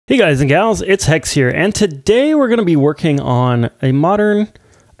Hey guys and gals, it's Hex here, and today we're going to be working on a modern,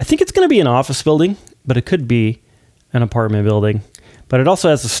 I think it's going to be an office building, but it could be an apartment building, but it also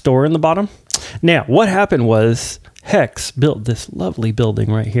has a store in the bottom. Now, what happened was Hex built this lovely building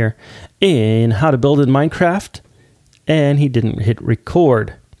right here in How to Build in Minecraft, and he didn't hit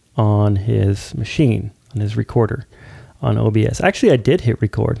record on his machine, on his recorder, on OBS. Actually, I did hit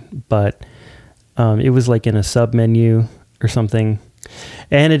record, but it was like in a sub menu or something,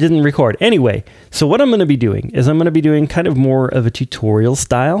 and it didn't record. Anyway, so what I'm going to be doing is I'm going to be doing kind of more of a tutorial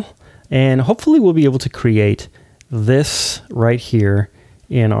style, and hopefully we'll be able to create this right here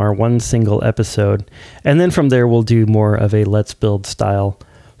in our one single episode. And then from there, we'll do more of a let's build style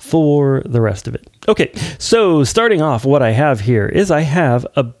for the rest of it. Okay, so starting off, what I have here is I have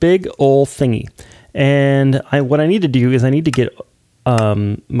a big old thingy. And what I need to do is I need to get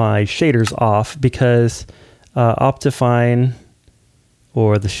my shaders off because Optifine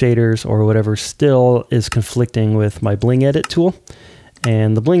or the shaders or whatever still is conflicting with my Bling Edit tool.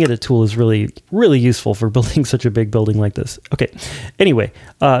 And the Bling Edit tool is really, really useful for building such a big building like this. Okay, anyway,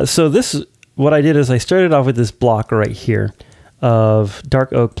 so what I did is I started off with this block right here of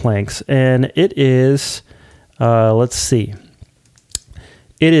dark oak planks, and it is, let's see,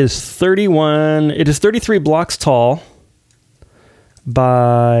 it is 33 blocks tall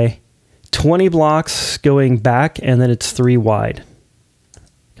by 20 blocks going back, and then it's 3 wide.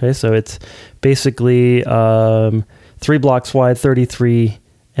 Okay, so it's basically 3 blocks wide, 33,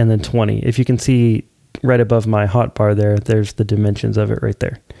 and then 20. If you can see right above my hotbar there, there's the dimensions of it right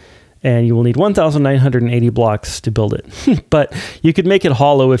there. And you will need 1,980 blocks to build it. But you could make it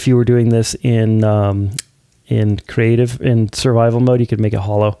hollow if you were doing this in survival mode. You could make it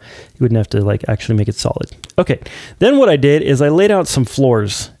hollow. You wouldn't have to like actually make it solid. Okay, then what I did is I laid out some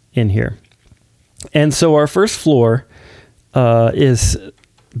floors in here. And so our first floor is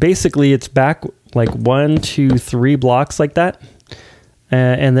basically it's back like 1, 2, 3 blocks like that.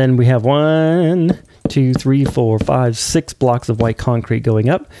 And then we have 1, 2, 3, 4, 5, 6 blocks of white concrete going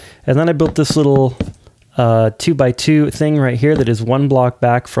up. And then I built this little 2x2 thing right here that is 1 block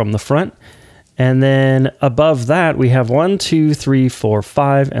back from the front. And then above that, we have 1, 2, 3, 4,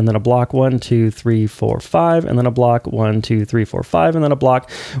 5, and then a block 1, 2, 3, 4, 5, and then a block 1, 2, 3, 4, 5, and then a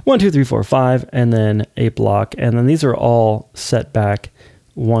block 1, 2, 3, 4, 5, and then a block. And then these are all set back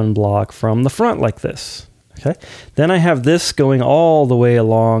 1 block from the front like this. Okay. Then I have this going all the way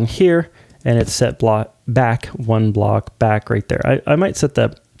along here, and it's set back 1 block back right there. I might set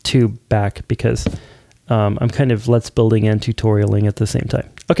that 2 back because I'm kind of let's building and tutorialing at the same time.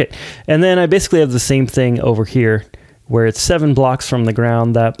 Okay, and then I basically have the same thing over here where it's 7 blocks from the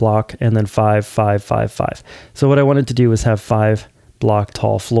ground, that block, and then 5, 5, 5, 5. So what I wanted to do was have 5 block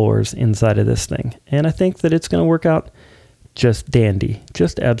tall floors inside of this thing. And I think that it's going to work out just dandy,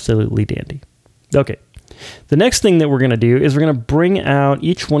 just absolutely dandy. Okay, the next thing that we're going to do is we're going to bring out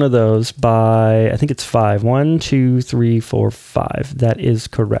each one of those by, I think it's 5. 1, 2, 3, 4, 5. That is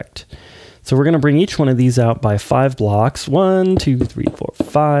correct. So we're going to bring each one of these out by 5 blocks. 1, 2, 3, 4,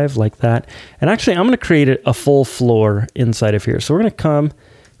 5, like that. And actually, I'm going to create a full floor inside of here. So we're going to come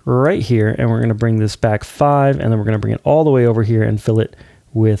right here, and we're going to bring this back 5, and then we're going to bring it all the way over here and fill it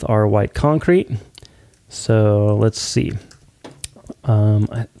with our white concrete. So let's see.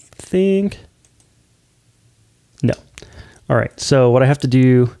 I think... No. All right, so what I have to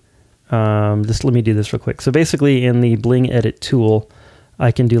do, just let me do this real quick. So basically in the Bling Edit tool,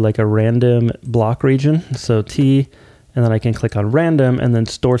 I can do like a random block region. So T, and then I can click on random, and then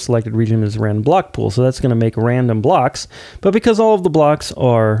store selected region is random block pool. So that's going to make random blocks. But because all of the blocks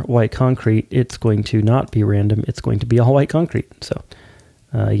are white concrete, it's going to not be random. It's going to be all white concrete. So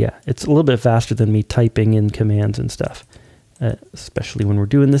yeah, it's a little bit faster than me typing in commands and stuff, especially when we're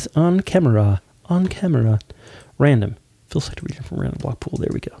doing this on camera. Random. Fill selected region from random block pool.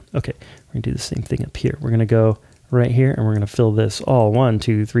 There we go. Okay, we're going to do the same thing up here. We're going to go right here, and we're going to fill this all 1,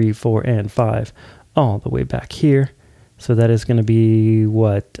 2, 3, 4, and 5 all the way back here. So that is going to be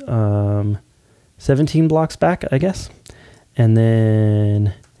what, 17 blocks back, I guess. And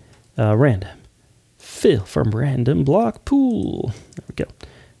then random. Fill from random block pool. There we go.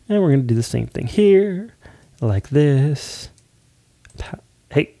 And we're going to do the same thing here, like this.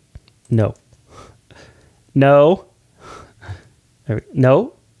 Hey, no. No.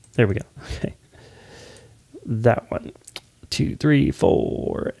 No. There we go. Okay. That 1, 2, 3,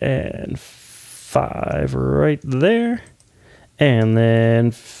 4, and 5 right there. And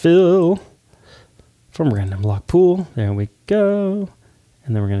then fill from random block pool. There we go.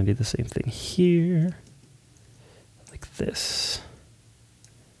 And then we're going to do the same thing here. Like this.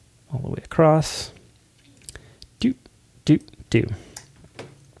 All the way across. Do.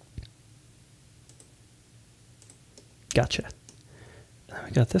 Gotcha. Then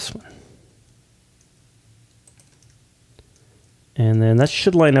we got this one. And then that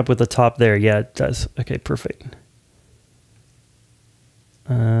should line up with the top there. Yeah, it does. Okay, perfect.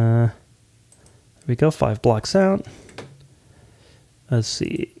 There we go, 5 blocks out. Let's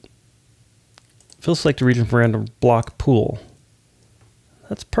see. Fill select a region for random block pool.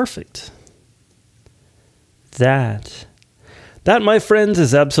 That's perfect. That, my friends,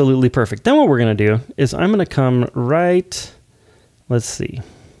 is absolutely perfect. Then what we're going to do is I'm going to come right, let's see.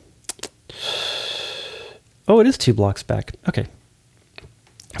 Oh, it is 2 blocks back. Okay.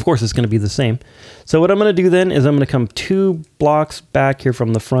 Of course, it's going to be the same. So what I'm going to do then is I'm going to come 2 blocks back here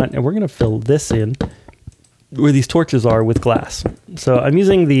from the front, and we're going to fill this in where these torches are with glass. So I'm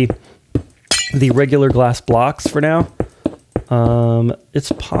using the regular glass blocks for now.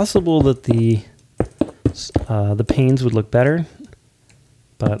 It's possible that the panes would look better,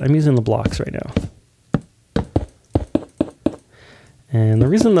 but I'm using the blocks right now. And the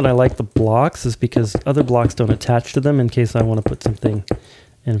reason that I like the blocks is because other blocks don't attach to them in case I want to put something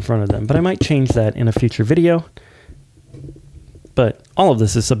in front of them. But I might change that in a future video. But all of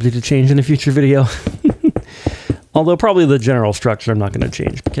this is subject to change in a future video. Although probably the general structure I'm not going to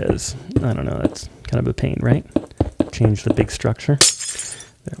change because, I don't know, that's kind of a pain, right? Change the big structure.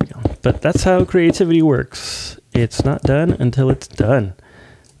 There we go. But that's how creativity works. It's not done until it's done.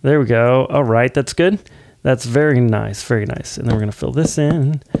 There we go. All right, that's good. That's very nice, very nice. And then we're going to fill this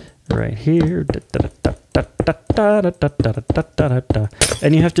in right here.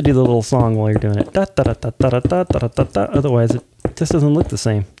 And you have to do the little song while you're doing it. Otherwise, it just doesn't look the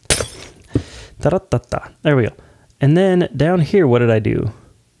same. There we go. And then down here, what did I do?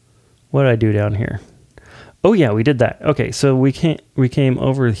 What did I do down here? Oh yeah, we did that. Okay, so we came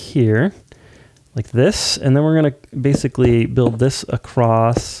over here like this, and then we're gonna basically build this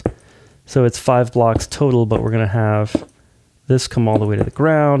across. So it's 5 blocks total, but we're gonna have this come all the way to the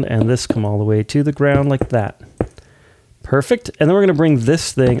ground and this come all the way to the ground like that. Perfect. And then we're gonna bring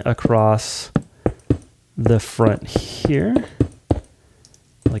this thing across the front here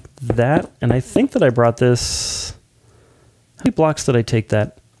like that. And I think that I brought this, how many blocks did I take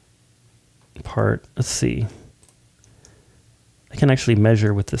that part? Let's see. I can actually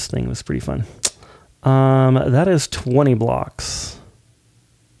measure with this thing. It was pretty fun. That is 20 blocks.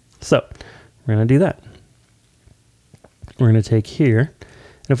 So we're going to do that. We're going to take here.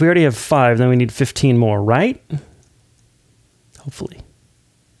 And if we already have 5, then we need 15 more, right? Hopefully.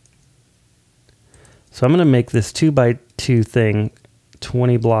 So I'm going to make this 2x2 thing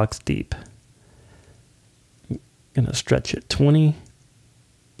 20 blocks deep. I'm going to stretch it 20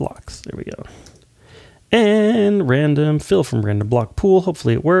 blocks. There we go. And random fill from random block pool.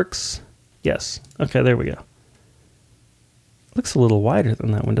 Hopefully it works. Yes. Okay, there we go. Looks a little wider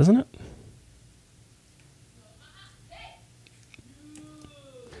than that one, doesn't it?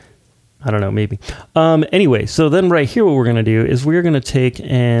 I don't know, maybe. Anyway, so then right here what we're going to do is we're going to take,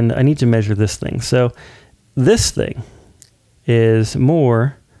 and I need to measure this thing. So this thing is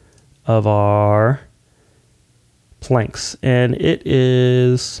more of our planks, and it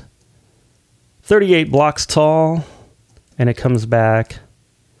is 38 blocks tall, and it comes back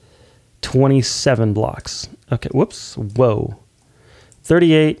 27 blocks. Okay, whoops, whoa.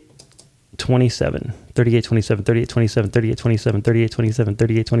 38, 27, 38, 27, 38, 27, 38, 27, 38, 27,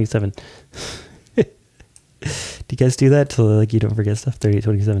 38, 27. Do you guys do that till like you don't forget stuff? 38,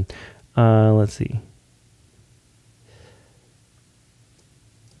 27. Let's see.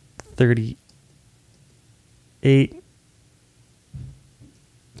 38,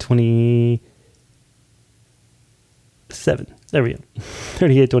 27. There we go.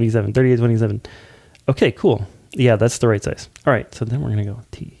 38, 27, 38, 27. Okay, cool. Yeah, that's the right size. All right, so then we're going to go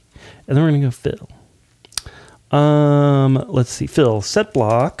T. And then we're going to go fill. Let's see, fill, set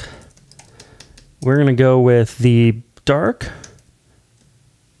block. We're going to go with the dark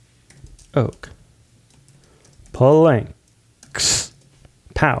oak. Planks.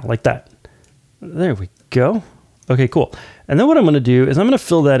 Pow, like that. There we go. Okay, cool. And then what I'm going to do is I'm going to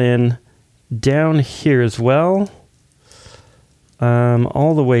fill that in down here as well.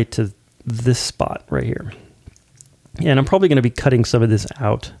 All the way to this spot right here. And I'm probably going to be cutting some of this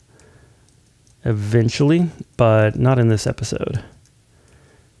out eventually, but not in this episode.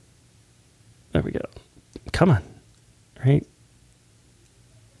 There we go. Come on. Right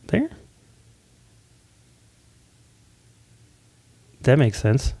there. That makes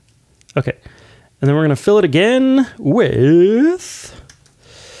sense. Okay. And then we're going to fill it again with,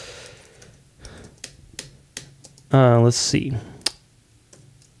 let's see,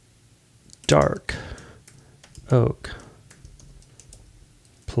 dark oak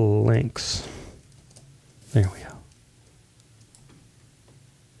planks. There we go.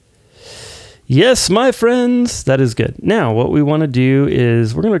 Yes, my friends, that is good. Now, what we want to do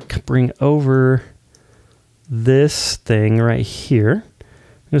is we're going to bring over this thing right here.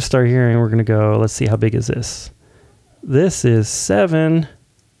 I'm going to start here and we're going to go, let's see, how big is this? This is 7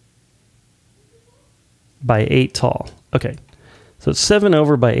 by 8 tall. Okay, so it's 7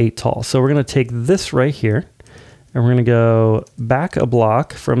 over by 8 tall. So we're going to take this right here and we're going to go back a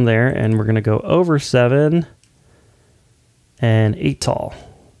block from there and we're going to go over 7 and 8 tall.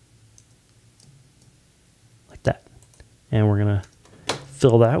 And we're going to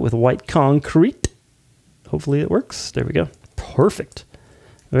fill that with white concrete. Hopefully it works. There we go. Perfect.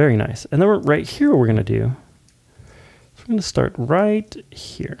 Very nice. And then right here, what we're going to do, we're going to start right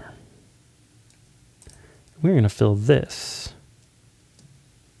here. We're going to fill this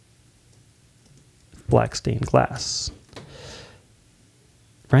with black stained glass.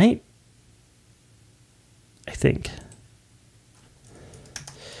 Right? I think.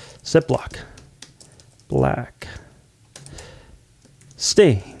 Set block. Black.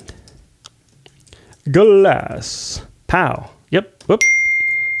 Stained glass. Pow. Yep. Whoop.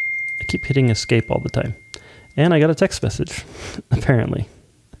 I keep hitting escape all the time. And I got a text message, apparently.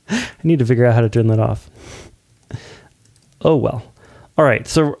 I need to figure out how to turn that off. Oh, well. All right.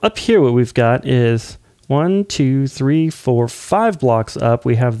 So up here, what we've got is 1, 2, 3, 4, 5 blocks up.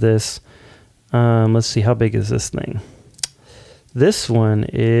 We have this. Let's see. How big is this thing? This one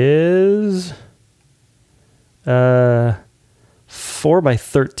is 4 by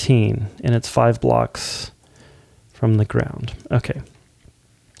 13, and it's 5 blocks from the ground. Okay.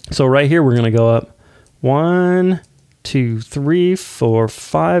 So right here, we're going to go up 1, 2, 3, 4,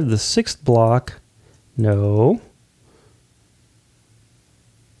 5, the 6th block. No.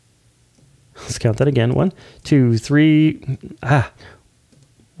 Let's count that again. 1, 2, 3.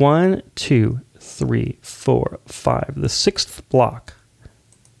 1, 2, 3, 4, 5, the 6th block.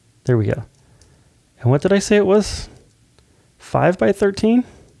 There we go. And what did I say it was? 5 by 13?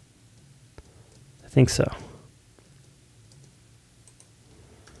 I think so.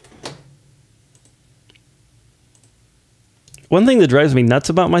 One thing that drives me nuts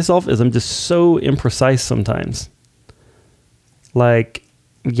about myself is I'm just so imprecise sometimes. Like,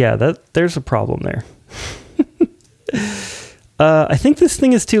 yeah, there's a problem there. I think this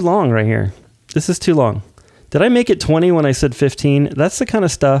thing is too long right here. This is too long. Did I make it 20 when I said 15? That's the kind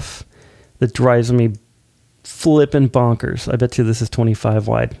of stuff that drives me flipping bonkers. I bet you this is 25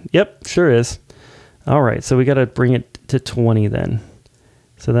 wide. Yep, sure is. All right, so we got to bring it to 20 then.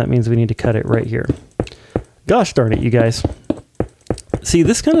 So that means we need to cut it right here. Gosh darn it, you guys. See,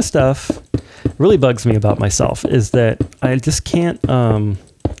 this kind of stuff really bugs me about myself is that I just can't, I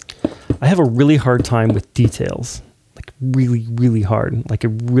have a really hard time with details. Like really, really hard. Like I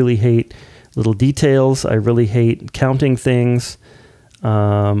really hate little details. I really hate counting things.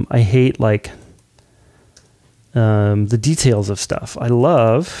 I hate like the details of stuff. I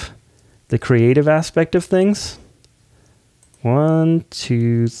love the creative aspect of things. 1,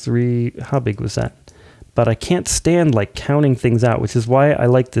 2, 3. How big was that? But I can't stand like counting things out, which is why I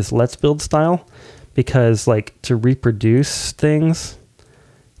like this Let's Build style, because like to reproduce things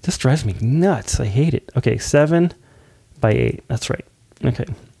just drives me nuts. I hate it. Okay, 7 by 8. That's right. Okay.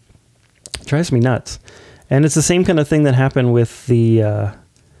 It drives me nuts. And it's the same kind of thing that happened with the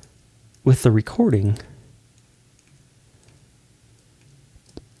recording.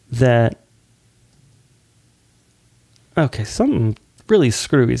 That, okay, something really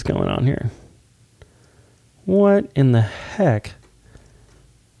screwy is going on here. What in the heck?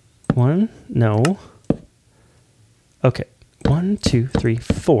 1? No. Okay. 1, 2, 3,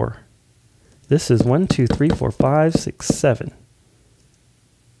 4. This is 1, 2, 3, 4, 5, 6, 7.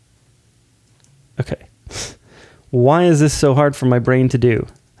 Okay. Why is this so hard for my brain to do?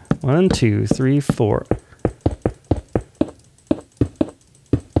 1, 2, 3, 4.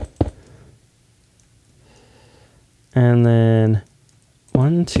 And then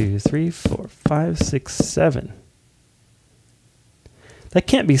 1, 2, 3, 4, 5, 6, 7. That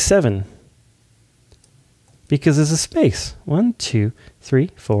can't be 7 because there's a space. 1, 2,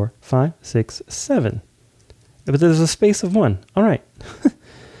 3, 4, 5, 6, 7. But there's a space of 1. All right.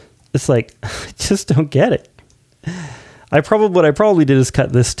 It's like, I just don't get it. What I probably did is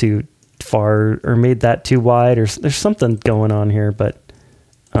cut this too far or made that too wide, or there's something going on here, but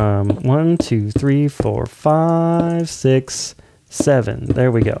 1, 2, 3, 4, 5, 6, 7.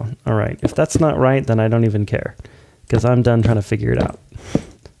 There we go. All right. If that's not right, then I don't even care because I'm done trying to figure it out.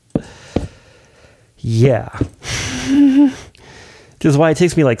 Yeah. Which is why it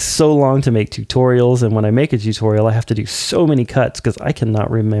takes me like so long to make tutorials. And when I make a tutorial, I have to do so many cuts because I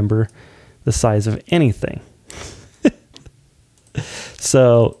cannot remember the size of anything.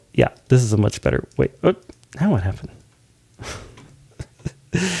 So Yeah, this is a much better, wait, oh, now what happened?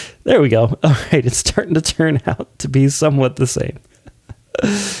 There we go. All right, it's starting to turn out to be somewhat the same.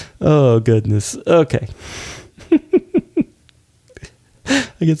 Oh, goodness. Okay.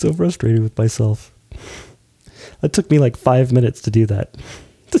 I get so frustrated with myself. It took me like 5 minutes to do that.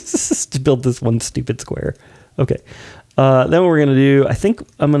 To build this one stupid square. Okay. Then what we're going to do, I think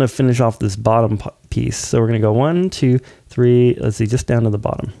I'm going to finish off this bottom piece. So we're going to go 1, 2, 3, let's see, just down to the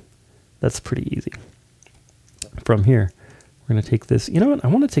bottom. That's pretty easy. From here, we're going to take this. You know what? I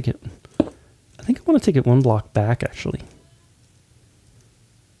want to take it, I think I want to take it 1 block back, actually.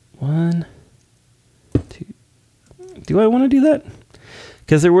 1, 2. Do I want to do that?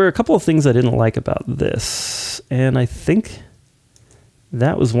 Because there were a couple of things I didn't like about this, and I think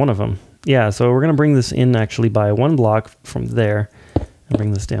that was one of them. Yeah, so we're going to bring this in actually by 1 block from there and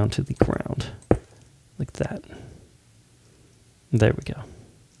bring this down to the ground like that. There we go.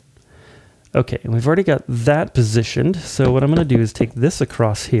 Okay, and we've already got that positioned. So what I'm going to do is take this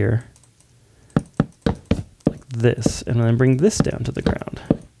across here like this, and then bring this down to the ground.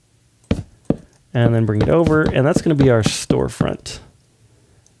 And then bring it over, and that's going to be our storefront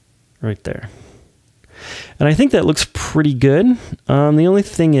right there. And I think that looks pretty good. The only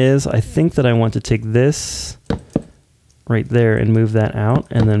thing is, I think that I want to take this right there and move that out,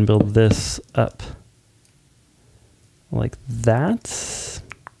 and then build this up like that.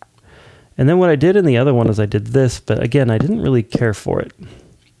 And then what I did in the other one is I did this, but again, I didn't really care for it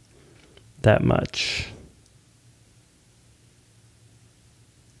that much.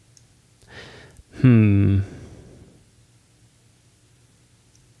 I'm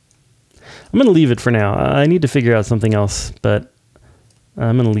going to leave it for now. I need to figure out something else, but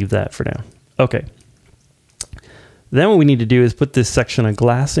I'm going to leave that for now. Okay. Then what we need to do is put this section of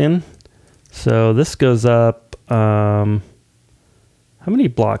glass in. So this goes up, how many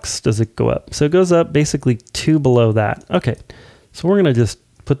blocks does it go up? So it goes up basically 2 below that. Okay. So we're going to just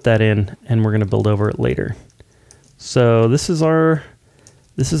put that in, and we're going to build over it later. So this is our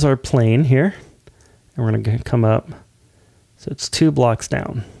plane here. And we're going to come up. So it's 2 blocks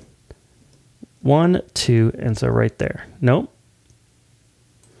down. 1, 2, and so right there. Nope.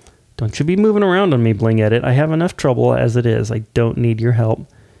 Don't you be moving around on me, Bling Edit. I have enough trouble as it is. I don't need your help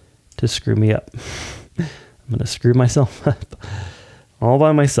to screw me up. I'm going to screw myself up all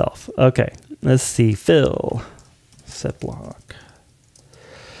by myself. Okay, let's see. Fill. Set block.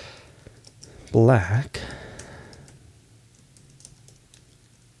 Black.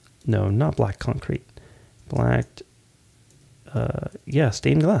 No, not black concrete. Black. Yeah,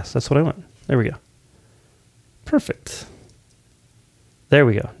 stained glass. That's what I want. There we go. Perfect. There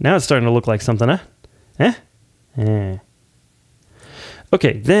we go. Now it's starting to look like something, huh?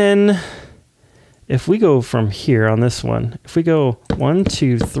 Okay, then if we go from here on this one, if we go 1,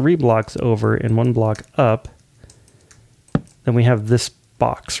 2, 3 blocks over and 1 block up, then we have this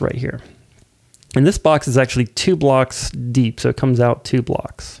box right here. And this box is actually 2 blocks deep, so it comes out 2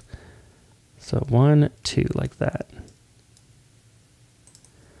 blocks. So 1, 2, like that.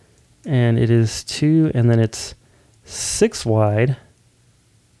 And it is 2, and then it's 6 wide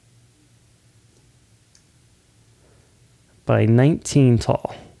by 19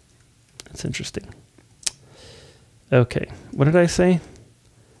 tall. That's interesting. Okay, what did I say?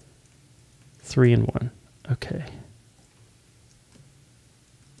 3 and 1. Okay.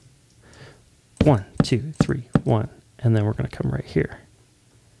 1, 2, 3, 1. And then we're going to come right here.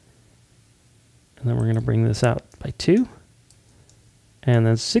 And then we're going to bring this out by 2. And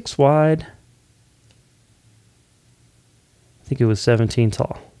then 6 wide. I think it was 17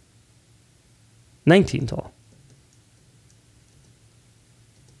 tall. 19 tall.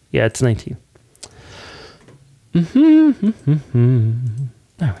 Yeah, it's 19. There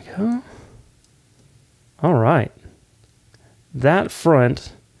we go. All right. That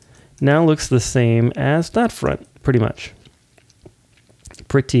front now looks the same as that front, pretty much.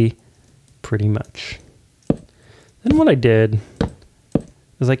 Pretty much. Then what I did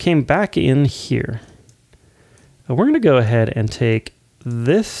is I came back in here. We're going to go ahead and take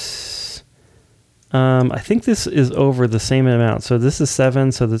this. I think this is over the same amount. So this is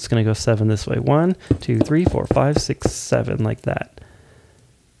 7, so that's going to go 7 this way. 1, 2, 3, 4, 5, 6, 7, like that.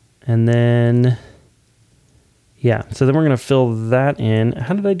 And then, yeah, so then we're going to fill that in.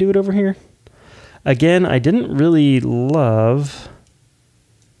 How did I do it over here? Again, I didn't really love...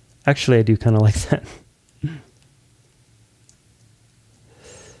 Actually, I do kind of like that.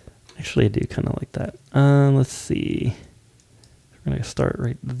 Actually, I do kind of like that. Let's see. We're going to start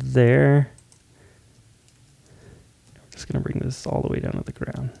right there. We're just going to bring this all the way down to the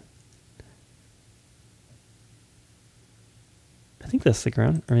ground. I think that's the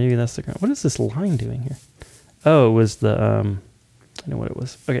ground, or maybe that's the ground. What is this line doing here? Oh, it was the, I know what it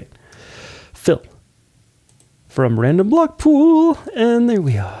was. Okay. Fill. From random block pool, and there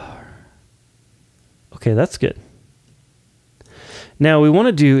we are. Okay, that's good. Now what we want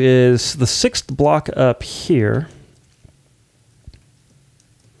to do is the 6th block up here.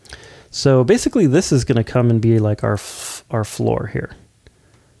 So basically this is going to come and be like our floor here,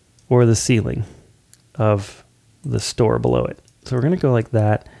 or the ceiling of the store below it. So we're going to go like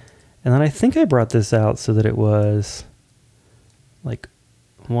that. And then I think I brought this out so that it was like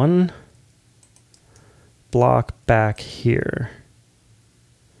 1 block back here.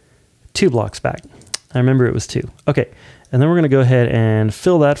 2 blocks back. I remember it was 2. Okay. And then we're going to go ahead and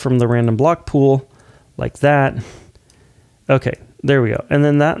fill that from the random block pool like that. Okay. There we go. And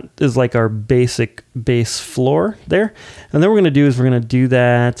then that is like our basic base floor there. And then what we're going to do is we're going to do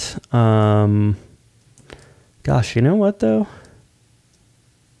that. Gosh, you know what though?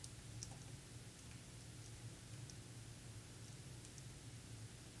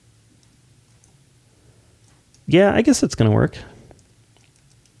 Yeah, I guess it's going to work.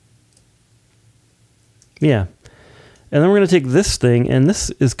 Yeah. And then we're going to take this thing, and this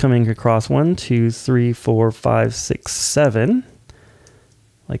is coming across 1, 2, 3, 4, 5, 6, 7.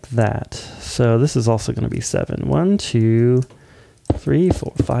 Like that. So this is also going to be 7. 1, 2, 3,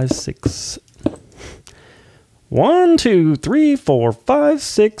 4, 5, 6. 1, 2, 3, 4, 5,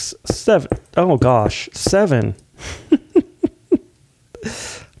 6, 7. Oh gosh, 7. I'm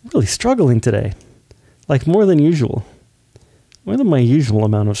really struggling today. Like more than usual. More than my usual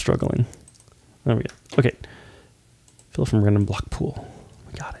amount of struggling. There we go. Okay. Fill from random block pool.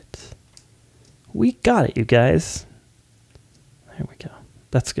 We got it. We got it, you guys. There we go.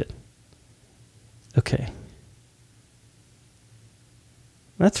 That's good. Okay.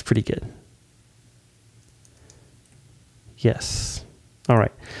 That's pretty good. Yes. All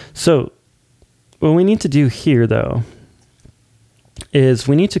right. So what we need to do here, though, is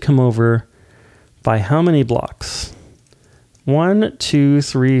we need to come over by how many blocks? 1, 2,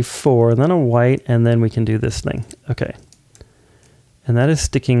 3, 4, and then a white, and then we can do this thing. Okay. And that is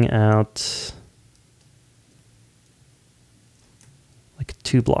sticking out like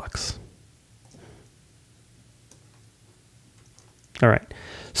 2 blocks. All right.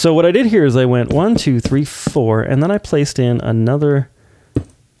 So what I did here is I went 1, 2, 3, 4, and then I placed in another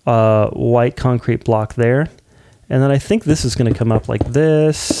white concrete block there. And then I think this is going to come up like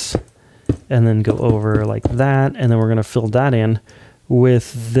this, and then go over like that, and then we're going to fill that in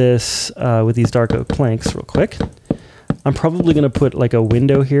with this, with these dark oak planks real quick. I'm probably going to put like a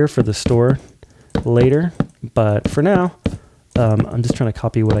window here for the store later, but for now, I'm just trying to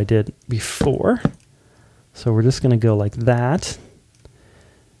copy what I did before. So we're just going to go like that.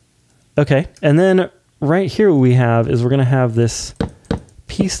 Okay, and then right here what we have is we're going to have this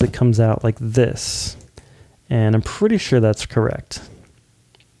piece that comes out like this. And I'm pretty sure that's correct.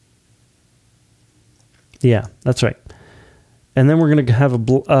 Yeah, that's right. And then we're going to have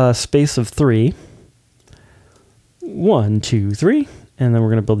a space of 3. 1, 2, 3. And then we're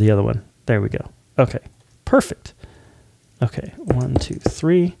going to build the other one. There we go. Okay, perfect. Okay, 1, 2,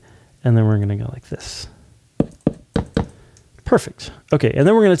 3. And then we're going to go like this. Perfect. Okay, and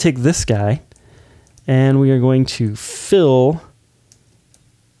then we're going to take this guy, and we are going to fill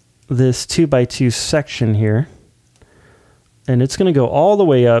this 2x2 section here. And it's going to go all the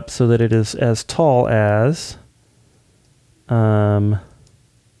way up so that it is as tall as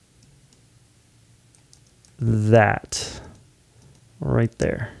that right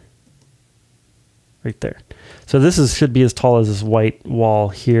there. Right there. So this should be as tall as this white wall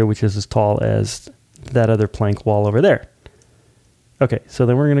here, which is as tall as that other plank wall over there. Okay, so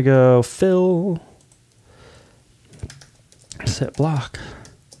then we're going to go fill, set block.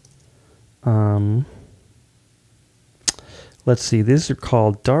 Let's see, these are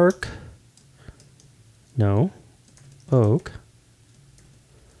called dark, no, oak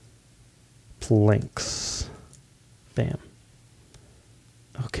planks. Bam.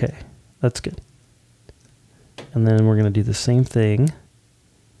 Okay, that's good. And then we're going to do the same thing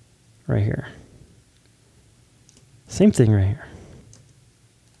right here. Same thing right here.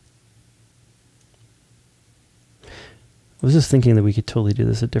 I was just thinking that we could totally do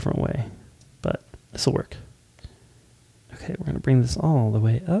this a different way, but this will work. Okay, we're going to bring this all the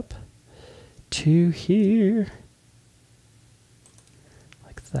way up to here.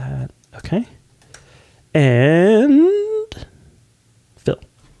 Like that. Okay. And fill.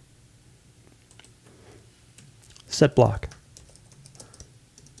 Set block.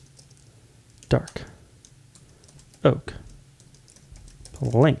 Dark. Oak.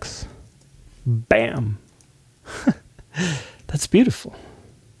 Planks. Bam. That's beautiful.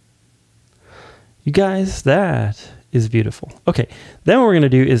 You guys, that is beautiful. Okay, then what we're going to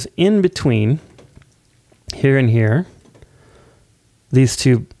do is in between here and here, these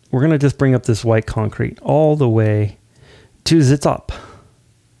two, we're going to just bring up this white concrete all the way to the top.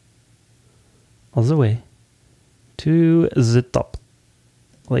 All the way to the top.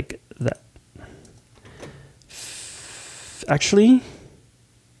 Like that. Actually,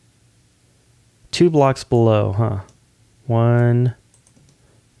 2 blocks below, huh? 1,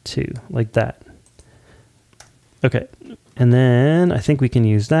 2, like that. Okay, and then I think we can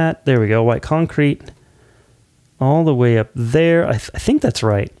use that. There we go, white concrete all the way up there. I think that's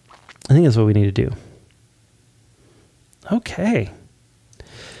right. I think that's what we need to do. Okay.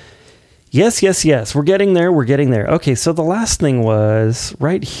 Yes, yes, yes. We're getting there. We're getting there. Okay, so the last thing was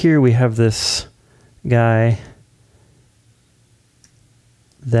right here we have this guy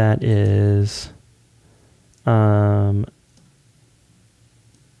that is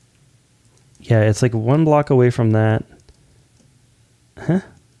yeah, it's like 1 block away from that. Huh?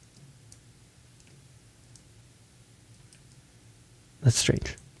 That's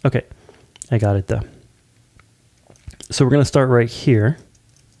strange. Okay, I got it though. So we're going to start right here.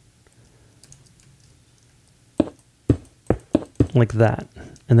 Like that.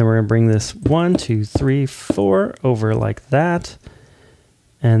 And then we're going to bring this 1, 2, 3, 4 over like that.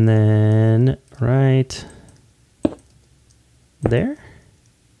 And then right there.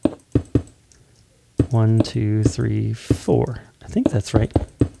 1, 2, 3, 4. I think that's right.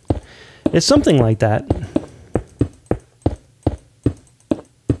 It's something like that.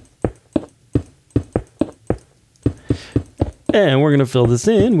 And we're going to fill this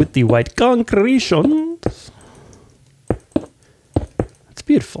in with the white concretions. It's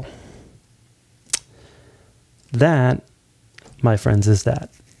beautiful. That, my friends, is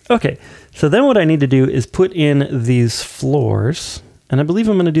that. Okay, so then what I need to do is put in these floors, and I believe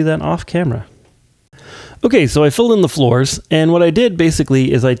I'm going to do that off camera. Okay, so I filled in the floors, and what I did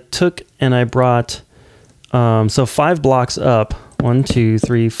basically is I took and I brought, so 5 blocks up, 1, 2,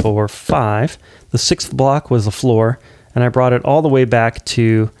 3, 4, 5. The 6th block was the floor, and I brought it all the way back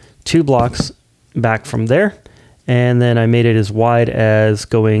to 2 blocks back from there, and then I made it as wide as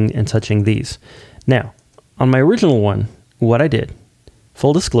going and touching these. Now, on my original one, what I did,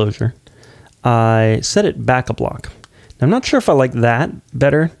 full disclosure, I set it back a block. Now, I'm not sure if I like that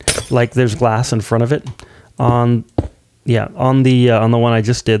better, like there's glass in front of it. On the one I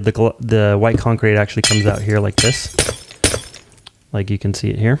just did, the white concrete actually comes out here like this, like you can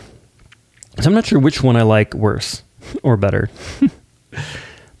see it here. So I'm not sure which one I like worse or better,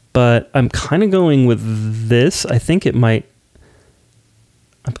 but I'm kind of going with this. I think it might.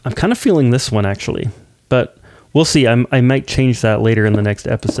 I'm kind of feeling this one actually, but we'll see. I might change that later in the next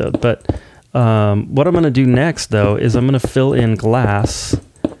episode. But what I'm going to do next, though, is I'm going to fill in glass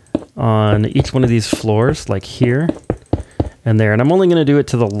on each one of these floors, like here and there. And I'm only going to do it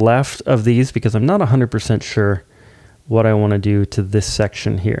to the left of these because I'm not 100% sure what I want to do to this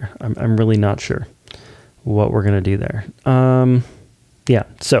section here. I'm really not sure what we're going to do there. Yeah,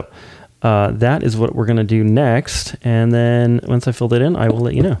 so that is what we're going to do next. And then once I filled it in, I will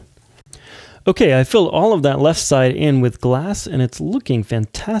let you know. Okay, I filled all of that left side in with glass, and it's looking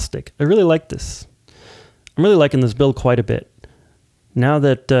fantastic. I really like this. I'm really liking this build quite a bit. Now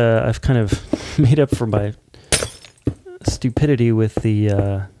that I've kind of made up for my stupidity with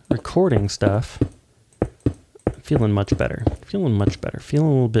the recording stuff, I'm feeling much better. Feeling much better. Feeling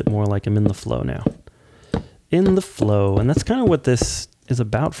a little bit more like I'm in the flow now. In the flow, and that's kind of what this is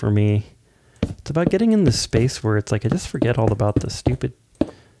about for me. It's about getting in this space where it's like I just forget all about the stupid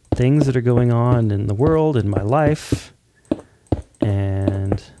things that are going on in the world, in my life.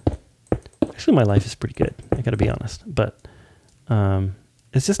 And actually my life is pretty good, I gotta be honest. But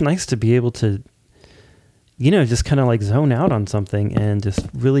it's just nice to be able to, you know, just kind of like zone out on something and just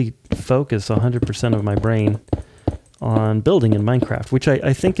really focus 100% of my brain on building in Minecraft, which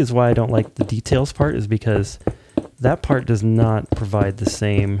I think is why I don't like the details part, is because that part does not provide the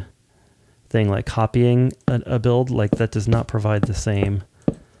same thing, like copying a build, like that does not provide the same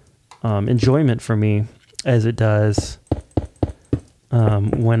enjoyment for me as it does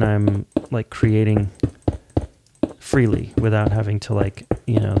when I'm like creating freely without having to, like,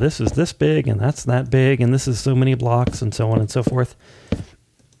 you know, this is this big and that's that big and this is so many blocks and so on and so forth.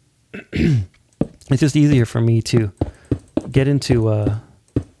 It's just easier for me to get into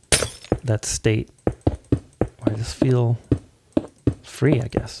that state where I just feel free, I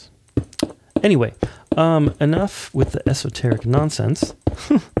guess. Anyway, enough with the esoteric nonsense.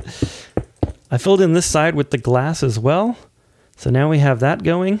 I filled in this side with the glass as well. So now we have that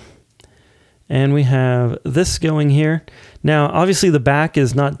going. And we have this going here. Now, obviously the back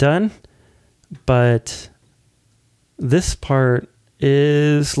is not done, but this part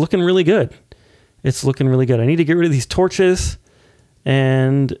is looking really good. It's looking really good. I need to get rid of these torches,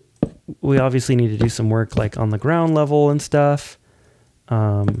 and we obviously need to do some work like on the ground level and stuff.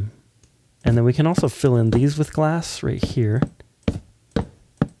 And then we can also fill in these with glass right here.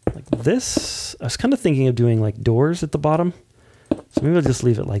 Like this. I was kind of thinking of doing like doors at the bottom. So maybe I'll just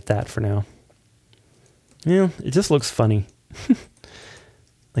leave it like that for now. Yeah, it just looks funny.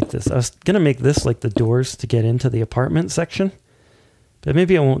 Like this. I was going to make this like the doors to get into the apartment section. But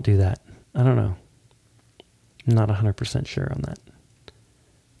maybe I won't do that. I don't know. I'm not 100% sure on that.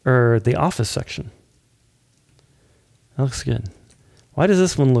 Or the office section. That looks good. Why does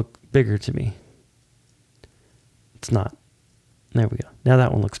this one look bigger to me? It's not. There we go. Now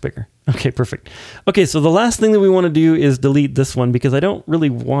that one looks bigger. Okay, perfect. Okay, so the last thing that we want to do is delete this one because I don't really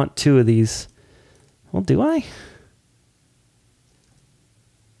want two of these. Well, do I?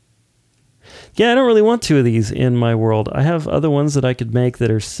 Yeah, I don't really want two of these in my world. I have other ones that I could make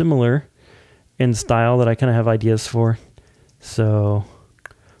that are similar in style that I kind of have ideas for. So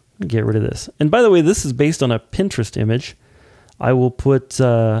get rid of this. And by the way, this is based on a Pinterest image. I will put,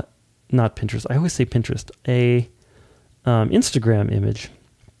 not Pinterest, I always say Pinterest, a Instagram image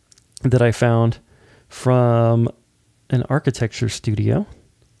that I found from an architecture studio.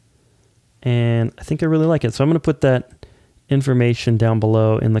 And I think I really like it. So I'm going to put that information down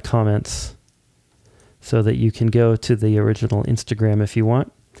below in the comments so that you can go to the original Instagram if you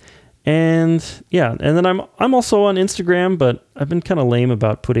want. And yeah, and then I'm also on Instagram, but I've been kind of lame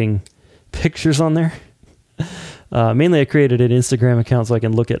about putting pictures on there. Mainly I created an Instagram account so I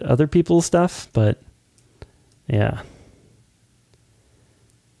can look at other people's stuff, but yeah.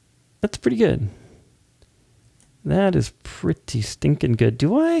 That's pretty good. That is pretty stinking good.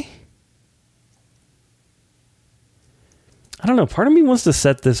 Do I don't know. Part of me wants to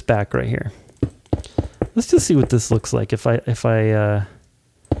set this back right here. Let's just see what this looks like I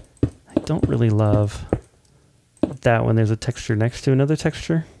don't really love that when there's a texture next to another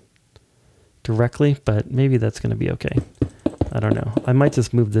texture directly, but maybe that's going to be okay. I don't know. I might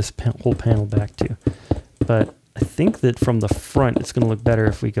just move this whole panel back too. But I think that from the front, it's going to look better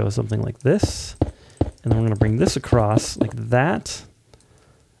if we go something like this. And then we're going to bring this across like that.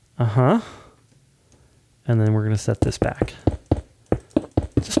 And then we're going to set this back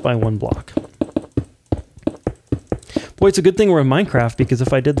just by one block. Boy, it's a good thing we're in Minecraft, because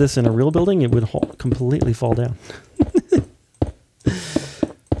if I did this in a real building, it would completely fall down.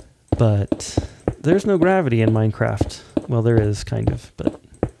 But there's no gravity in Minecraft. Well, there is kind of, but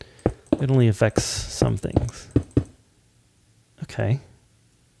it only affects some things. Okay.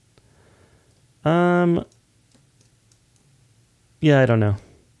 Yeah, I don't know.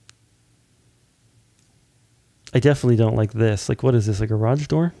 I definitely don't like this. Like, what is this, a garage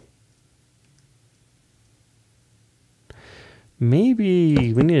door?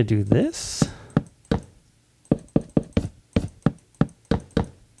 Maybe we need to do this.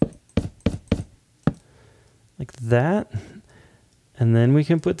 Like that. And then we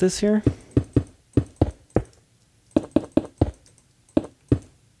can put this here.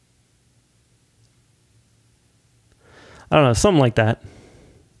 I don't know, something like that.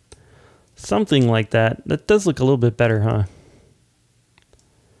 Something like that. That does look a little bit better, huh?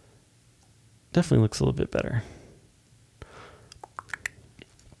 Definitely looks a little bit better.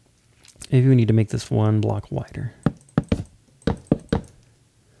 Maybe we need to make this one block wider.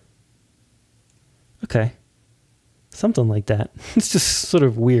 Okay. Something like that. It's just sort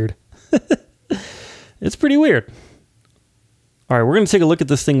of weird. It's pretty weird. All right, we're going to take a look at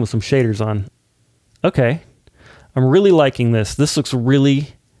this thing with some shaders on. Okay. I'm really liking this. This looks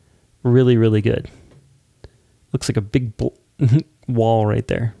really, really, really good. Looks like a big wall right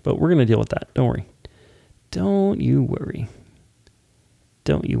there, but we're going to deal with that. Don't worry. Don't you worry.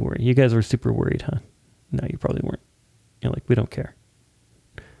 Don't you worry. You guys were super worried, huh? No, you probably weren't. You're like, we don't care.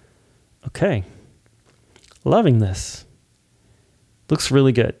 Okay. Loving this. Looks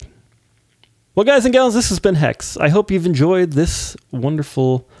really good. Well, guys and gals, this has been Hex. I hope you've enjoyed this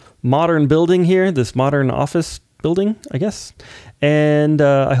wonderful modern building here, this modern office building, I guess. And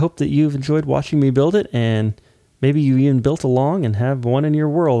I hope that you've enjoyed watching me build it, and maybe you even built along and have one in your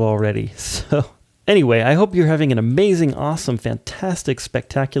world already. So anyway, I hope you're having an amazing, awesome, fantastic,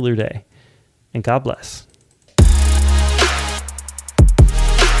 spectacular day. And God bless.